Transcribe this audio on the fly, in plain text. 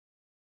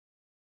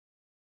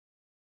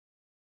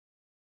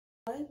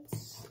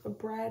What's a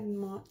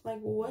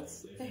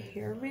what's a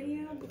hair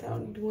video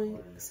without doing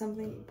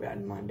something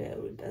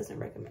Mondo doesn't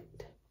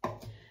recommend?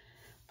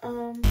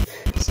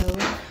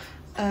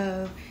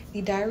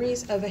 The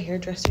Diaries of a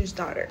Hairdresser's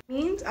Daughter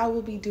means I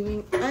will be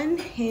doing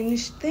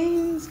unhinged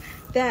things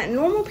that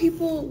normal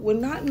people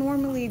would not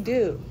normally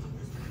do,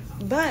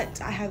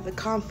 but I have the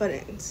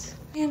confidence.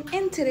 And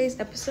in today's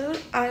episode,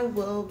 I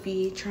will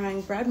be trying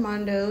Brad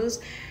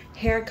Mondo's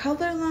hair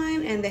color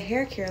line and the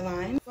hair care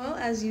line, as well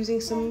as using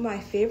some of my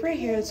favorite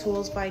hair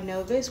tools by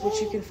Novus,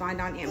 which you can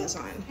find on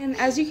Amazon. And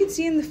as you can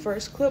see in the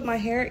first clip, my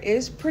hair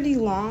is pretty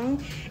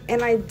long,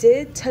 and I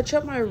did touch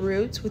up my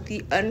roots with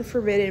the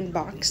Unforbidden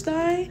box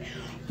dye,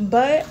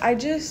 but I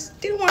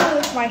just didn't want to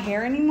lift my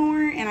hair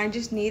anymore, and I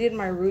just needed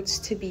my roots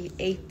to be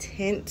a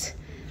tint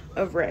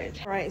of red.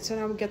 All right, so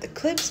now we got the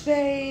clips,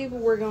 babe.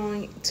 We're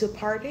going to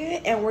part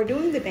it, and we're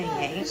doing the bang.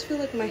 I just feel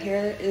like my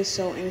hair is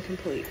so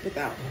incomplete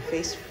without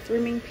face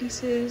framing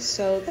pieces,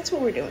 so that's what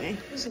we're doing.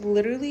 I was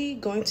literally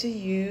going to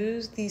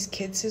use these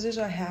kid scissors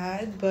I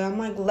had, but I'm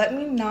like, let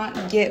me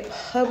not get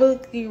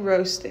publicly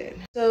roasted.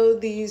 So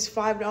these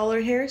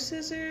 $5 hair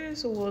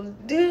scissors will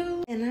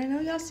do, and I know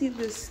y'all see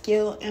the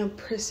skill and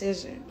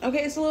precision.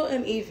 Okay, it's a little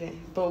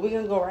uneven, but we're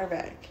gonna go right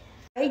back.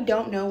 I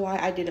don't know why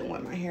I didn't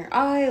wet my hair.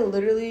 I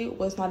literally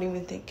was not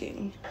even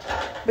thinking.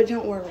 But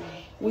don't worry.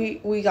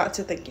 We got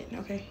to thinking,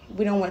 okay?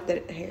 We don't wet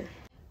the hair.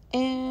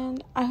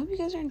 And I hope you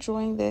guys are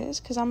enjoying this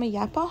because I'm a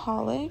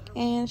yapaholic.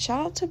 And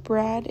shout out to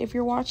Brad, if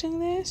you're watching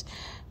this,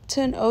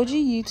 to an OG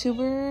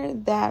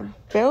YouTuber that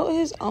built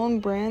his own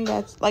brand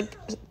that's, like,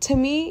 to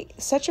me,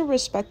 such a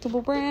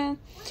respectable brand.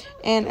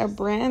 And a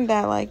brand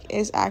that, like,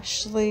 is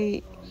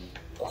actually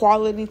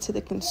quality to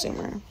the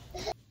consumer.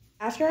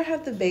 After I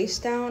have the base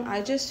down,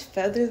 I just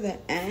feather the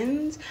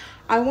ends.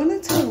 I want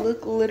it to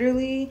look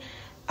literally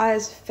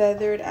as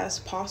feathered as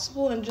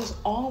possible and just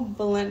all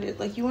blended.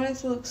 Like, you want it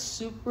to look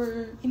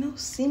super, you know,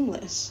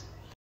 seamless.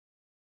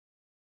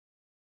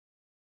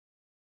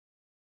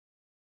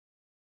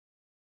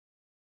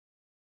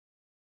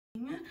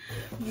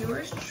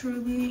 Yours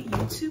truly,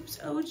 YouTube's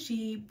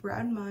OG,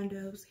 Brad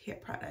Mondo's hair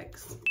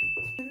products.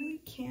 I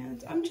really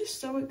can't. I'm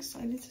just so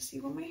excited to see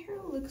what my hair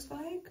looks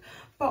like.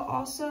 But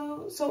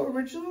also, so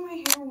originally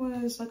my hair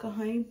was like a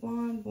honey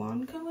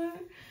blonde color,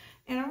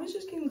 and I was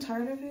just getting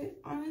tired of it,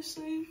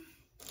 honestly.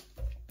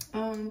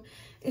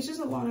 It's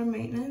just a lot of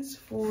maintenance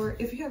for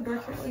if you have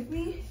dark hair like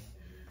me.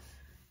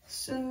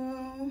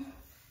 So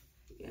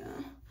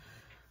yeah,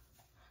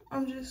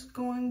 I'm just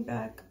going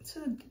back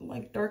to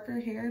like darker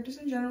hair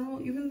just in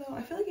general, even though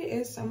I feel like it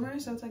is summer,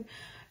 so it's like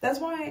that's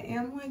why I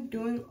am like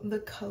doing the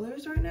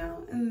colors right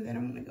now, and then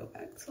I'm gonna go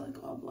back to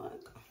like all black.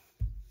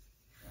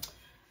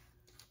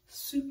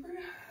 Super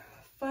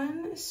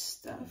fun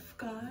stuff,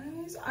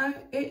 guys.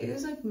 It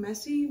is like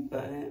messy,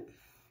 but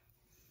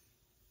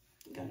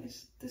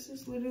guys, this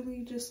is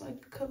literally just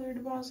like color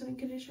deposit and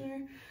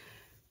conditioner.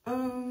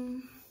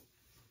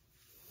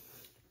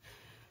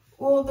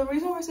 Well, the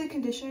reason why I say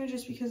conditioner is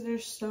just because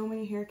there's so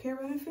many hair care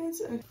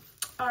benefits.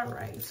 All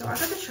right, so I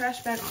got the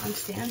trash bag on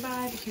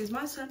standby because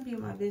my son be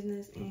in my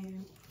business,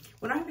 and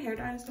when I have a hair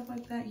dye and stuff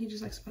like that, he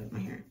just likes to play with my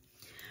hair.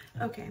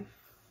 Okay,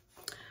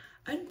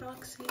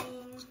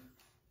 unboxing.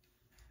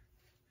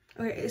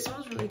 Okay, it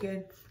smells really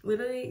good.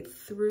 Literally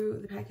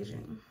through the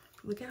packaging.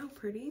 Look at how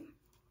pretty.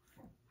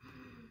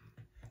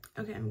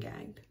 Okay, I'm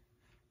gagged.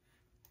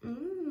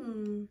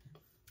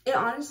 It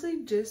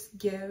honestly just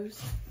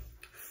gives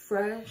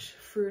fresh,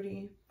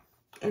 fruity,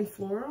 and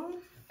floral,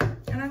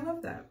 and I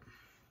love that.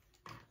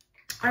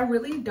 I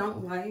really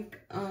don't like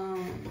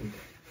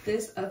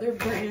this other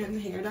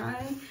brand hair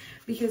dye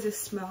because it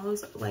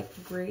smells like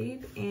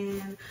grape,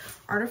 and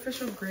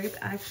artificial grape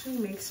actually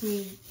makes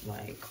me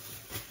like,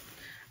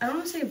 I don't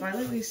want to say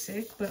violently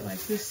sick, but like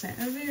the scent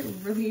of it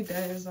really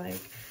does like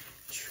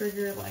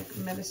trigger like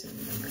medicine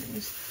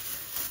memories.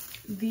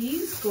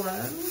 These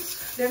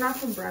gloves, they're not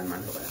from Brad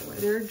Mondo, by the way.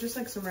 They're just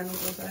like some random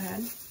gloves I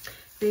had.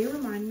 They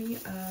remind me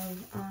of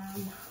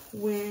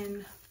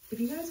when, if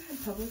you guys had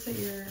Publix at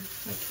your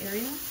like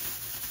area,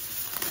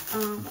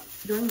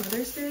 during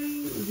Mother's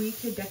Day, we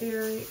could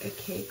decorate a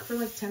cake for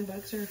like 10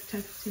 bucks or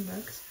 10, 15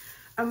 bucks.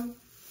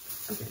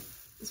 Okay,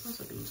 it smells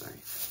so good, I'm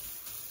sorry.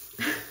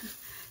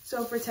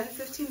 So for 10,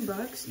 15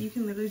 bucks, you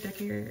can literally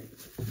decorate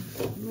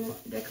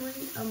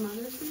a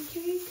Mother's Day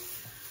cake.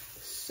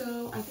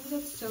 So I think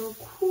that's so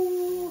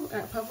cool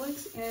at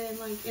Publix and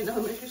like in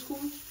elementary school.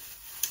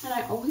 And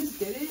I always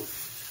did it.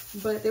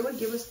 But they would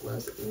give us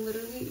gloves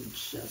literally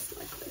just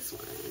like this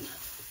one.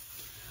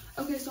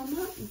 Okay, so I'm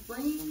not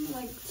bringing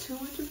like too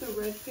much of the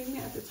red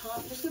pigment at the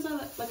top just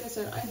because like I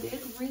said, I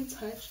did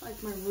retouch like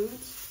my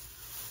roots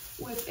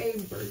with a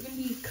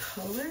burgundy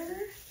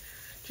color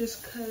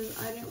just because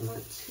I didn't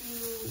want to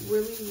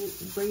really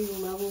bring the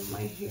level of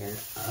my hair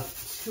up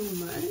too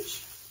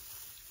much.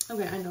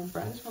 Okay, I know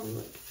Brad is probably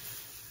like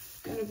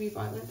gonna be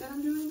violent that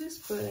I'm doing this,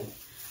 but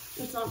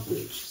it's not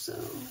bleach, so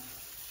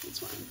it's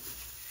fine.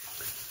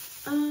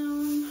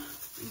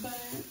 But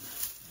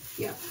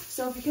yeah,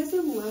 so because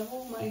the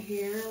level of my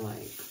hair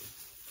like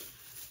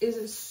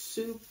isn't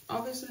super,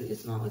 obviously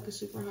it's not like a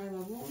super high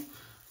level.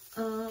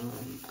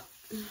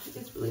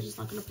 It's really just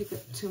not gonna pick up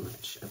too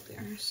much up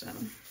there. So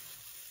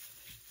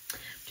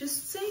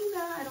just saying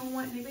that, I don't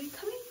want anybody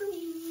coming for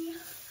me.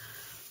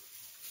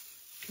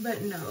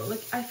 But no,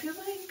 like I feel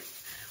like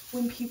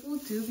when people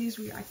do these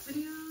react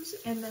videos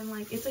and then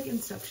like it's like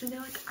Inception, they're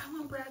like, I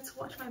want Brad to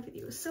watch my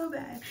videos so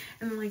bad,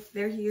 and then like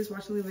there he is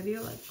watching the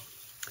video. Like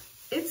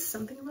it's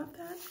something about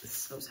that. It's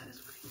so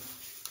satisfying.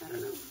 I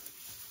don't know.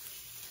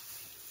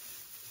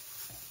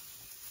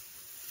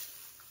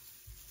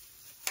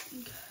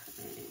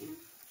 Okay.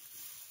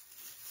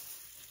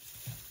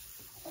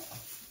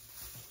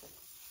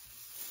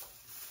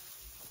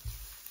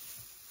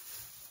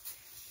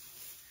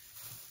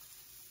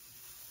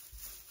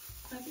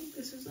 I think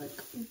this is like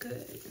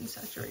good and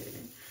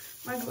saturated.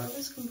 My glove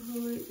is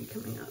completely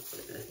coming up,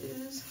 but that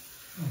is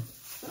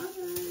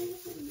fine.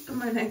 And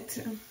my neck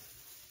too.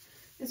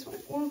 It's fine.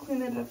 We'll clean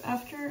that up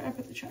after I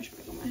put the trash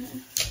bag on my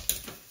head.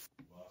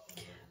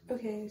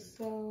 Okay,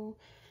 so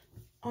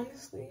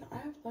honestly, I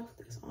have left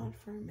this on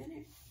for a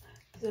minute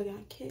because I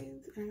got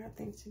kids and I got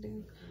things to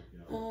do.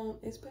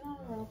 It's been on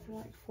around for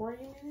like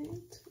 40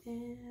 minutes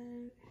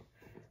and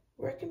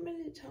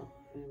recommended time,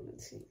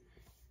 let's see.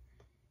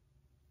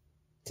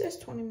 It says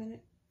 20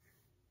 minutes.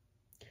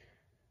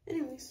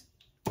 Anyways.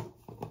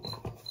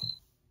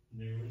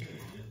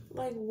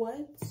 Like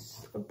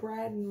what's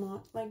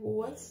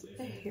what's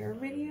a hair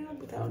video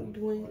without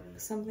doing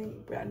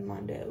something Brad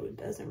Mondo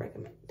doesn't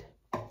recommend?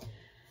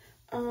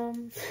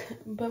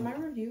 But my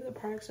review of the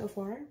product so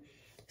far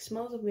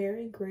smells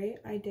very great.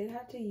 I did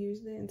have to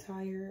use the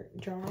entire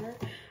jar,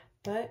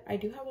 but I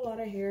do have a lot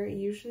of hair.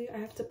 Usually I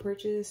have to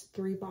purchase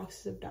 3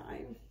 boxes of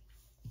dye.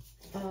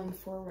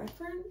 For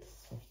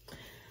reference,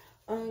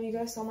 you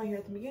guys saw my hair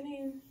at the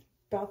beginning,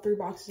 about 3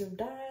 boxes of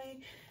dye.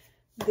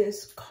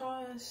 This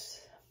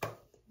costs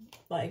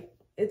like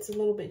it's a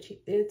little bit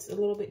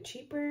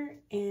cheaper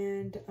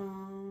and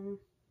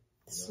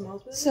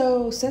smells good.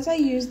 So since I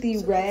used the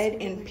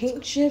red and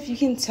pink shift, you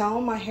can tell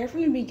my hair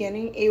from the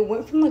beginning, it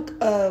went from like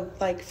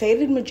a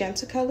faded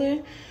magenta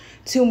color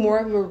to more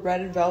of a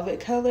red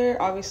velvet color.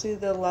 Obviously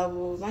the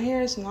level of my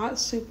hair is not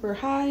super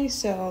high,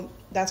 so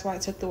that's why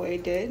it took the way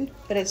it did,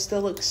 but it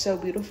still looks so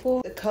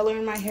beautiful. The color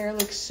in my hair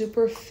looks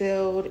super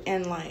filled,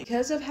 and like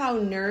because of how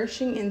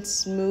nourishing and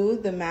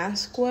smooth the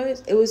mask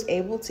was, it was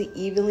able to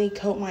evenly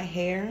coat my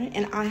hair,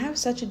 and I have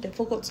such a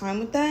difficult time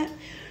with that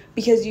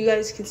because you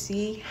guys can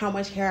see how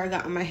much hair I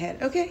got on my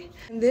head. Okay,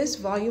 and this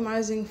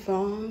volumizing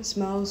foam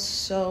smells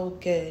so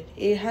good.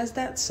 It has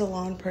that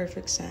Salon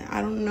Perfect scent.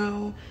 I don't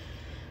know,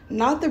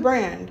 not the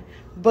brand,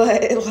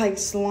 but like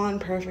Salon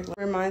Perfect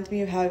reminds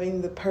me of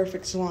having the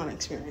perfect salon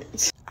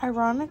experience.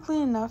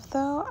 Ironically enough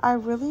though, I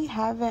really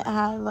haven't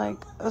had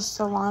like a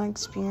salon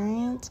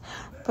experience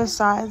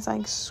besides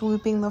like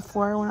sweeping the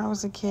floor when I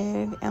was a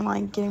kid and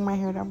like getting my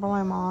hair done by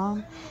my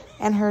mom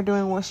and her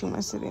doing what she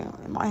wants to do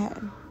in my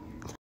head.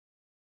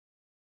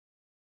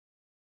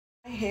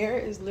 My hair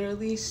is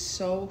literally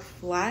so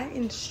flat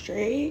and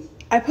straight.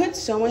 I put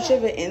so much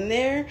of it in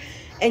there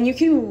and you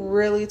can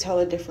really tell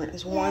the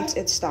difference once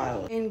it's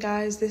styled. And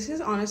guys, this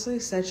is honestly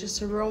such a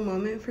surreal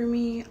moment for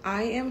me.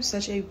 I am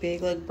such a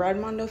big like Brad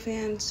Mondo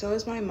fan. So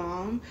is my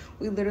mom.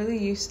 We literally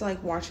used to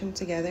like watch him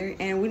together,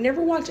 and we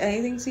never watch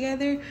anything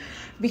together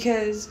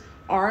because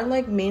our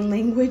like main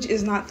language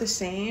is not the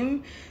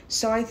same.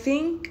 So I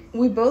think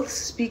we both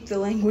speak the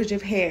language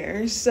of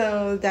hair,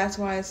 so that's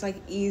why it's like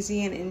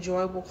easy and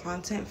enjoyable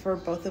content for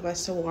both of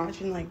us to watch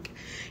and like,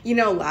 you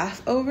know,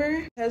 laugh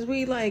over, because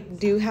we like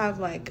do have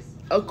like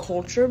a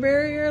culture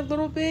barrier a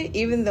little bit,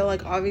 even though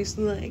like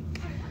obviously like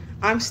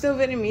I'm still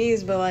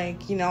Vietnamese, but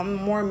like, you know, I'm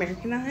more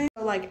Americanized.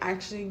 So, like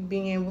actually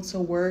being able to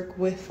work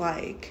with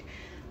like,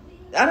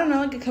 I don't know,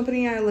 like a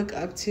company I look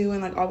up to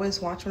and like always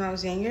watch when I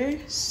was younger.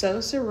 So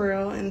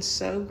surreal and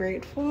so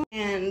grateful.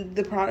 And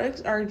the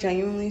products are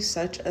genuinely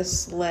such a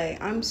slay.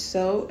 I'm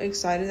so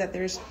excited that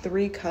there's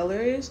 3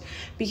 colors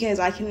because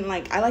I can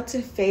like, I like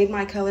to fade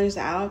my colors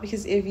out,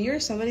 because if you're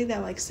somebody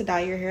that likes to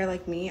dye your hair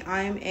like me,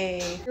 I'm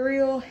a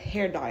serial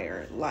hair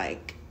dyer.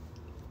 Like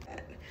I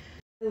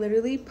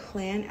literally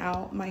plan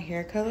out my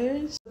hair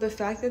colors. The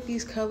fact that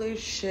these colors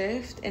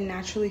shift and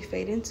naturally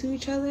fade into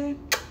each other,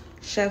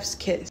 chef's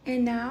kiss.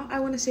 And now I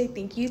want to say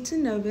thank you to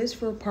NOVUS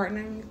for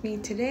partnering with me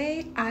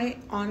today. I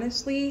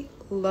honestly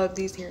love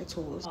these hair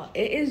tools.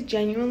 It is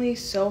genuinely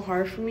so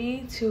hard for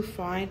me to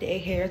find a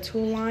hair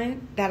tool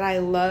line that I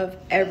love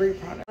every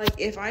product. Like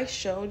if I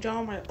showed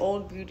y'all my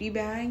old beauty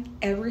bag,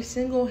 every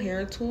single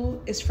hair tool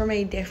is from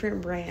a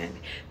different brand,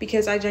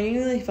 because I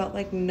genuinely felt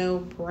like no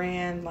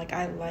brand, like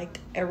I liked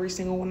every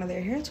single one of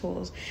their hair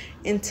tools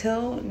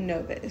until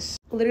NOVUS.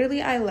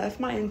 Literally I left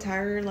my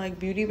entire like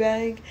beauty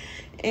bag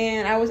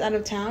and I was out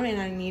of town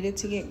and I needed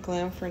to get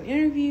glam for an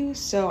interview,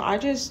 so I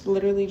just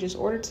literally just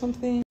ordered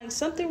something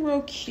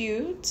real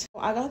cute.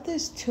 I got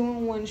this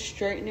 2-in-1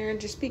 straightener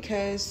just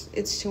because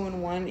it's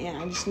 2-in-1 and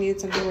I just needed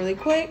something really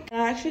quick.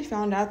 And I actually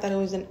found out that it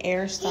was an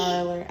air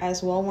styler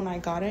as well when I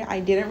got it. I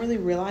didn't really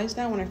realize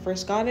that when I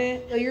first got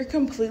it. So you're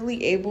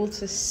completely able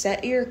to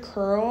set your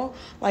curl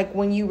like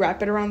when you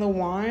wrap it around the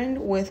wand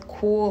with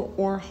cool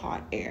or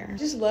hot air. I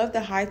just love the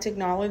high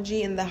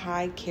technology and the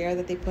high care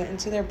that they put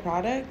into their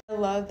product. I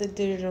love the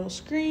digital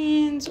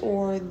screens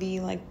or the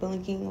like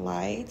blinking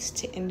lights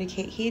to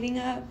indicate heating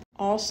up.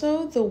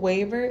 Also, the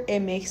waver,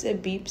 it makes a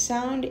beep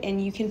sound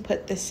and you can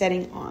put the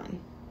setting on.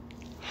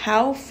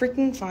 How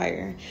freaking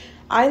fire.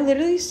 I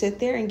literally sit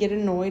there and get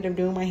annoyed of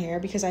doing my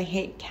hair because I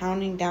hate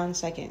counting down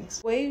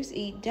seconds. Waves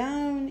eat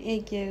down,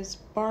 it gives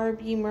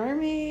Barbie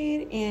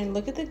mermaid, and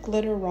look at the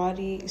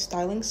glitterati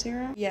styling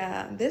serum.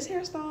 Yeah, this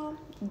hairstyle,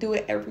 do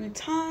it every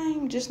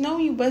time. Just know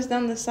you bust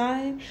down the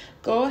side,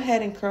 go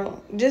ahead and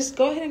curl. Just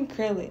go ahead and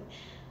curl it.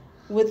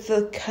 With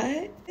the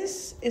cut,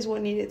 this is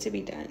what needed to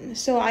be done.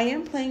 So I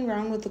am playing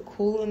around with the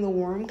cool and the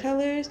warm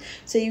colors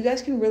so you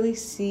guys can really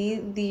see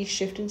the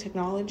shift in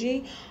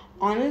technology.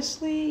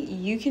 Honestly,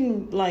 you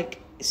can like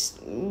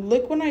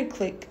look when I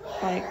click,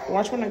 like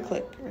watch when I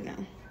click right now.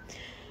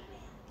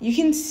 You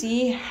can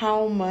see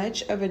how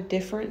much of a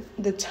different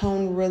the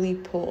tone really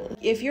pulls.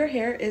 If your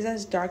hair is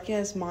as dark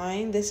as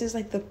mine, this is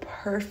like the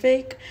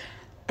perfect,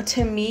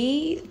 to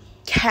me,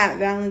 Cat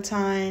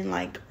Valentine,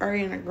 like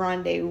Ariana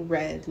Grande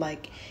red.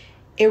 Like,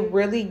 it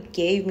really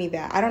gave me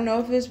that. I don't know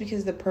if it was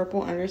because the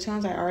purple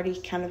undertones I already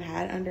kind of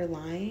had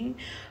underlying,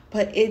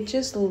 but it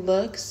just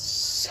looks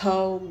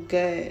so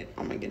good.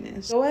 Oh my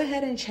goodness. Go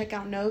ahead and check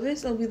out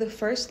Novus. It'll be the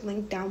first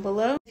link down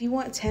below. If you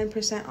want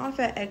 10% off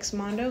at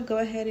Xmondo, go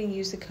ahead and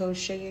use the code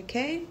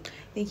SUGAKAE.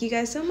 Thank you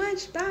guys so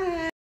much.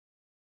 Bye.